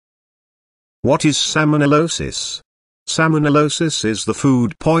What is salmonellosis? Salmonellosis is the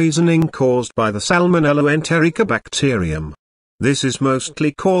food poisoning caused by the Salmonella enterica bacterium. This is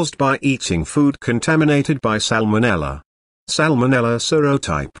mostly caused by eating food contaminated by Salmonella. Salmonella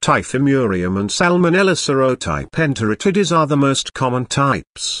serotype typhimurium and Salmonella serotype enteritidis are the most common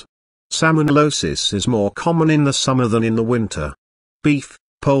types. Salmonellosis is more common in the summer than in the winter. Beef,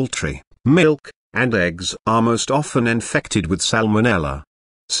 poultry, milk, and eggs are most often infected with Salmonella.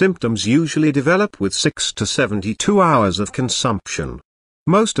 Symptoms usually develop with 6 to 72 hours of consumption.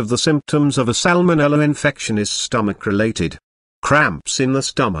 Most of the symptoms of a Salmonella infection is stomach-related. Cramps in the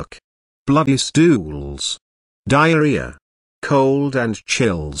stomach, bloody stools, diarrhea, cold and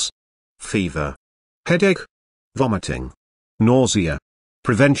chills, fever, headache, vomiting, nausea.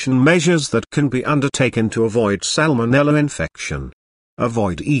 Prevention measures that can be undertaken to avoid Salmonella infection.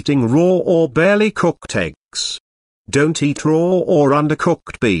 Avoid eating raw or barely cooked eggs. Don't eat raw or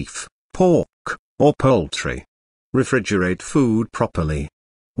undercooked beef, pork, or poultry. Refrigerate food properly.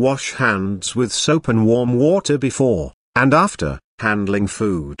 Wash hands with soap and warm water before and after handling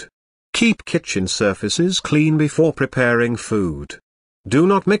food. Keep kitchen surfaces clean before preparing food. Do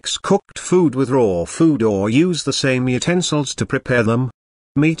not mix cooked food with raw food or use the same utensils to prepare them.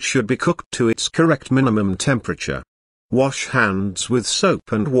 Meat should be cooked to its correct minimum temperature. Wash hands with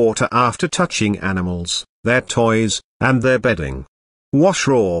soap and water after touching animals, their toys, and their bedding. Wash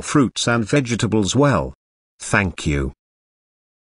raw fruits and vegetables well. Thank you.